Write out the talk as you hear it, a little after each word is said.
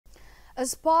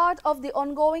As part of the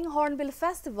ongoing Hornbill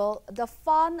Festival, the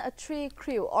Fun Tree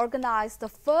crew organized the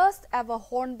first ever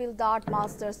Hornbill Dart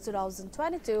Masters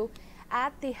 2022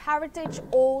 at the Heritage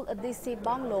Old Dixit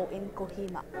Bungalow in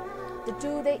Kohima. The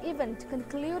two-day event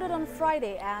concluded on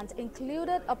Friday and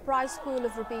included a prize pool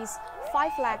of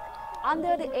 ₹5 lakh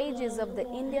under the aegis of the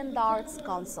Indian Darts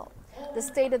Council. The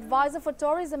State Advisor for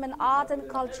Tourism and Art and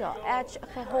Culture,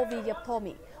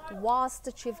 Vikehelie, was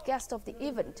the chief guest of the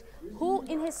event, who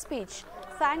in his speech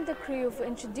thanked the crew for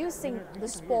introducing the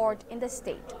sport in the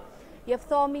state.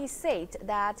 Vikehelie said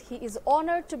that he is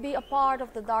honored to be a part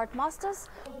of the Dart Masters,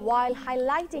 while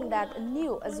highlighting that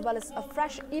new as well as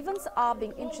fresh events are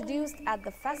being introduced at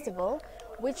the festival,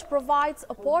 which provides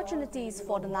opportunities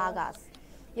for the Nagas.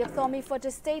 Vikehelie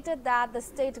further stated that the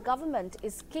state government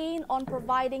is keen on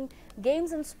providing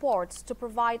games and sports to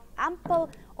provide ample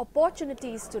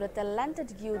opportunities to the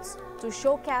talented youths to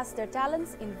showcase their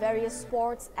talents in various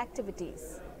sports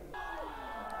activities.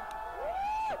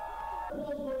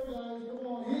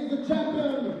 He's the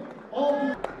champion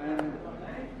and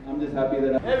I'm just happy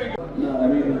that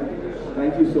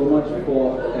thank you so much for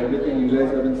everything. You guys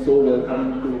have been so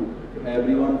welcoming to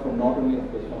everyone, from not only of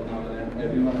course from now and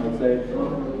everyone outside.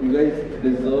 You guys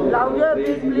deserve the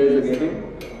praise you guys are getting.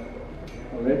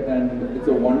 Alright, and it's a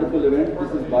wonderful event.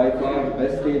 This is by far the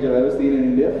best stage I've ever seen in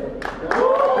India.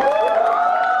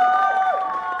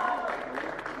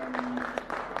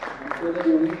 I'm sure that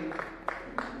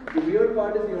the weird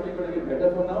part is you're only going to get better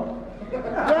from now. Yes!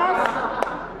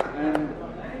 And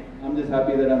I'm just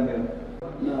happy that I'm here.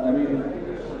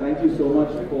 Thank you so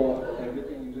much for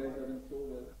everything. You guys have been so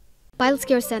well. Piles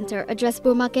Care Center, address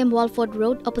Burma Camp, Walford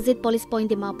Road, opposite Police Point,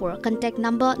 Dimapur. Contact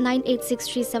number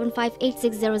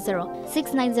 9863758600,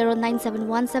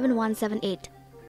 690-971-7178.